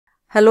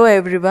Hello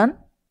everyone,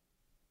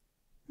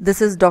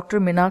 this is Dr.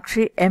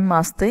 Meenaxi M.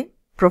 Maste,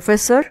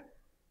 Professor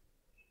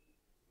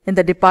in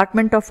the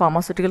Department of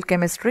Pharmaceutical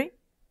Chemistry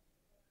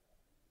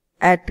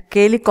at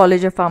Glacial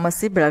College of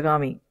Pharmacy,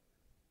 Belagavi.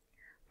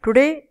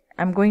 Today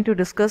I am going to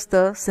discuss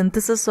the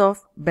synthesis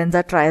of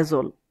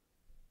benzotriazole.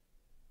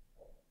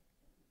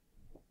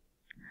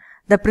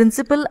 The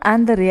principle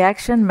and the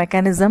reaction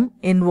mechanism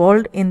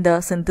involved in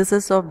the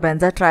synthesis of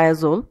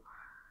benzotriazole.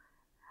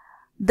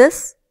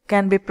 This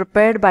can be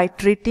prepared by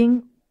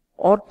treating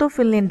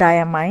O-Phenylene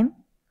diamine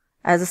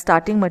as a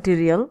starting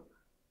material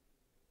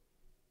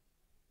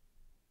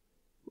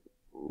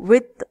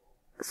with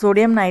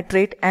sodium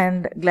nitrate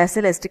and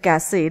glacial acetic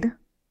acid,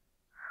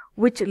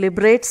 which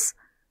liberates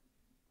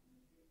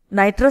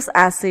nitrous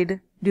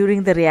acid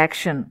during the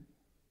reaction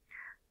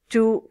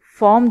to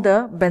form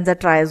the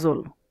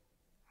benzotriazole.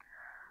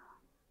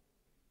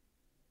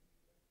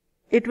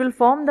 It will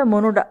form the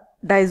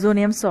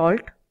monodiazonium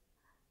salt.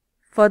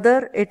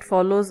 Further, it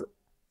follows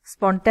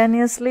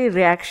spontaneously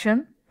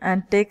reaction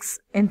and takes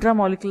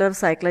intramolecular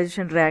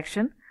cyclization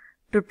reaction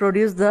to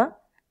produce the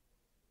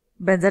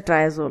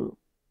benzotriazole.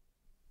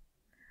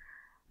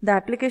 The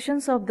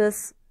applications of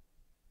this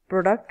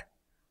product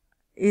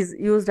is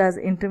used as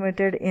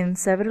intermediate in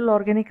several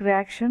organic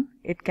reactions.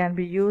 It can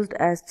be used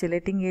as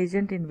chelating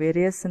agent in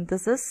various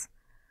syntheses,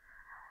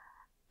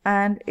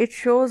 and it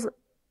shows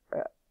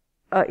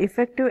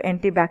effective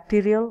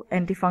antibacterial,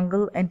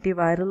 antifungal,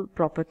 antiviral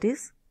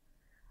properties.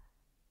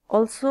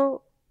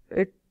 Also,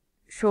 it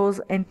shows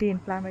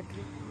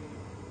anti-inflammatory.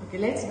 Okay,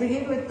 let's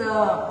begin with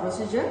the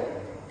procedure.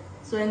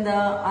 So, in the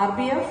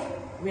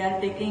RBF, we are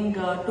taking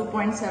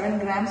 2.7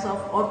 grams of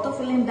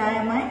O-Phenylene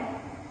diamine.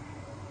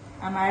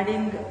 I am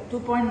adding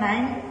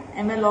 2.9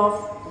 ml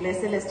of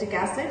glacial acetic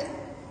acid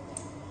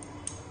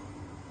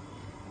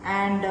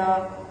and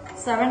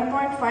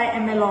 7.5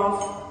 ml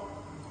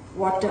of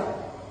water.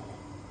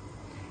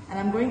 And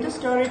I am going to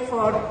stir it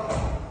for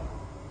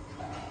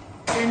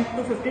 10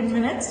 to 15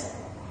 minutes.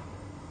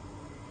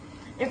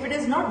 If it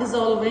is not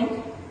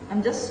dissolving, I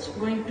am just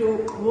going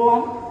to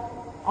warm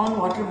on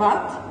water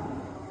bath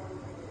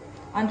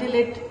until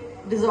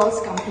it dissolves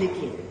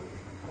completely.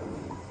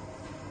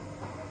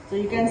 So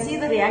you can see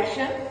the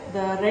reaction,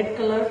 the red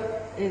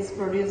color is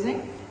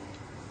producing.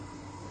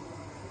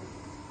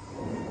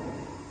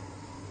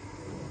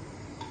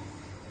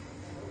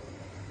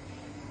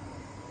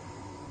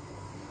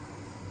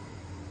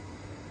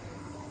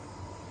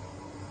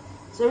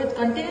 So with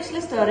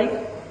continuously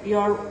stirring, you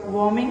are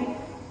warming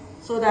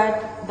so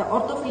that the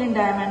O-Phenylene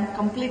diamine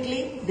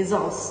completely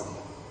dissolves.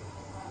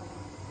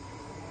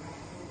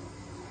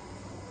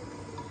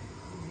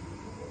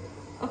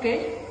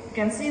 Okay, you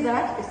can see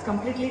that it's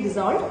completely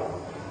dissolved.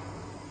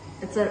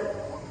 You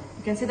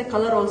can see the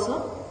color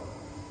also.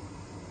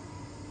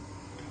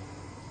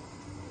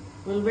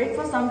 We'll wait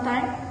for some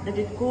time, let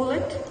it cool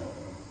it.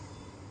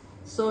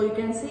 So you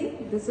can see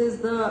this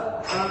is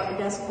the,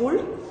 it has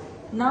cooled.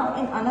 Now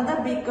in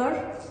another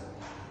beaker,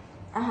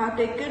 I have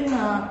taken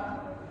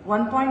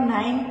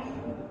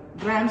 1.9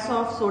 grams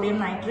of sodium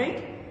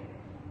nitrate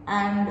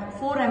and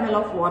 4 ml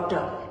of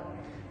water.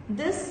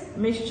 This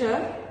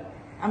mixture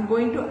I am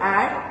going to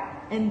add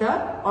in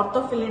the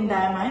O-Phenylene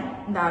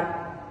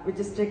diamine which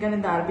is taken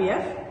in the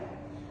RBF.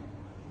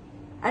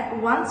 At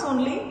one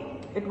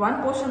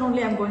portion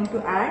only I am going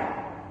to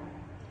add.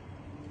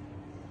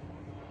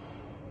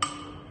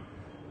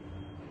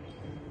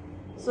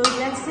 So you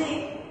can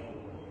see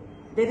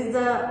there is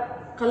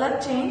a color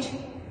change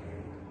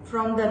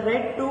from the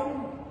red to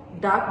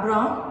dark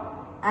brown,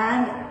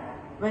 and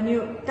when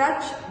you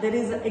touch there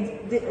is the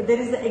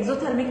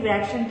exothermic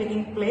reaction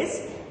taking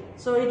place.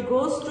 So it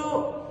goes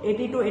to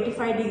 80 to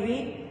 85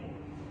 degree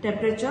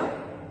temperature.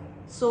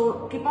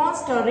 So keep on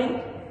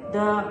stirring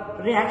the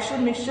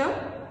reaction mixture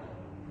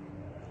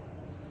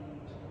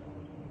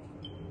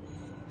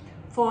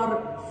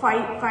for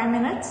 5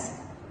 minutes.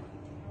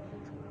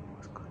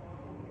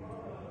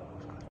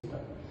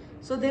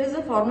 So there is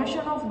a formation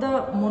of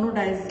the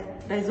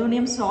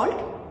monodiazonium salt,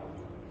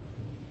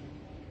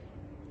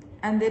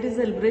 and there is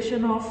a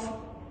liberation of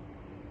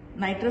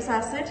nitrous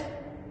acid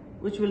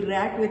which will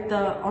react with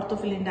the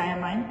O-Phenylene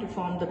diamine to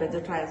form the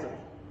benzotriazole.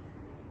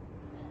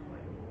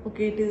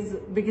 Okay, it is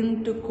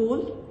beginning to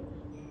cool,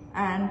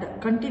 and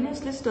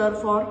continuously stir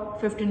for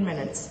 15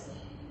 minutes.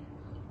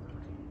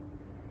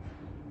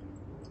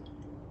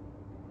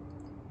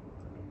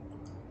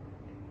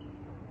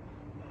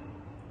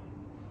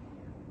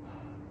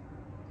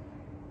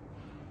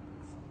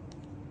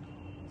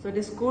 So it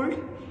is cooled.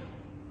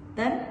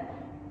 Then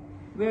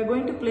we are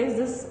going to place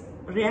this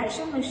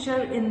reaction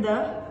mixture in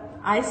the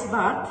ice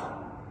bath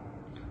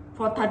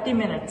for 30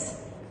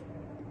 minutes.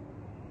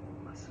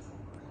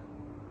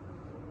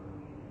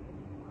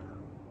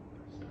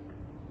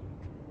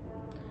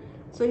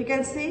 So you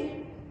can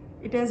see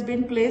it has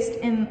been placed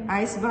in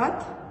ice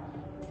bath.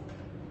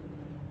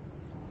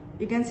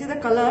 You can see the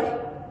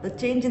color, the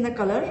change in the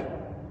color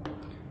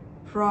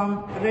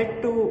from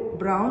red to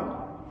brown.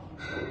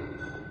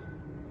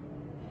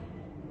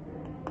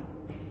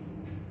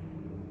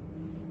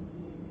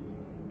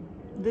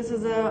 This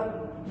is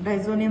a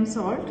diazonium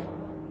salt.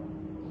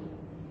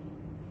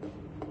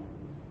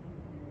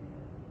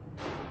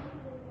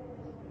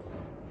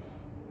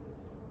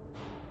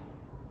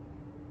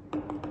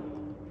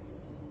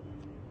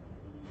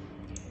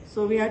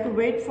 So we have to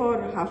wait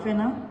for half an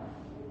hour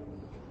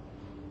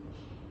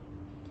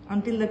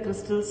until the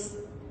crystals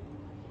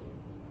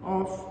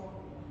of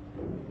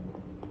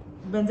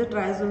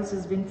benzotriazoles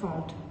has been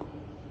formed.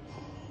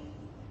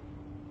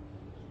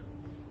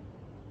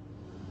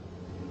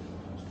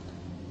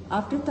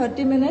 After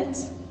 30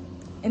 minutes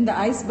in the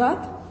ice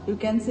bath, you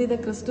can see the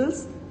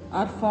crystals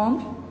are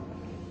formed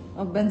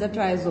of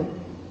benzotriazole.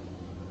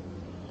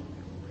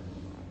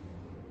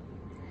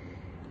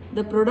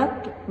 The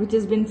product which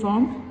has been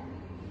formed,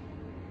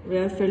 we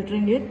are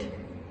filtering it.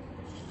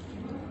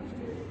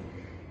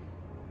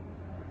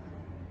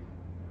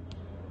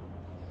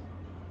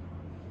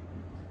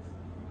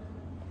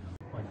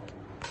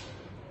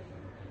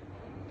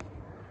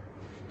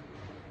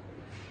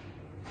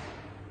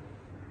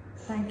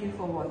 Thank you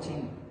for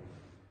watching.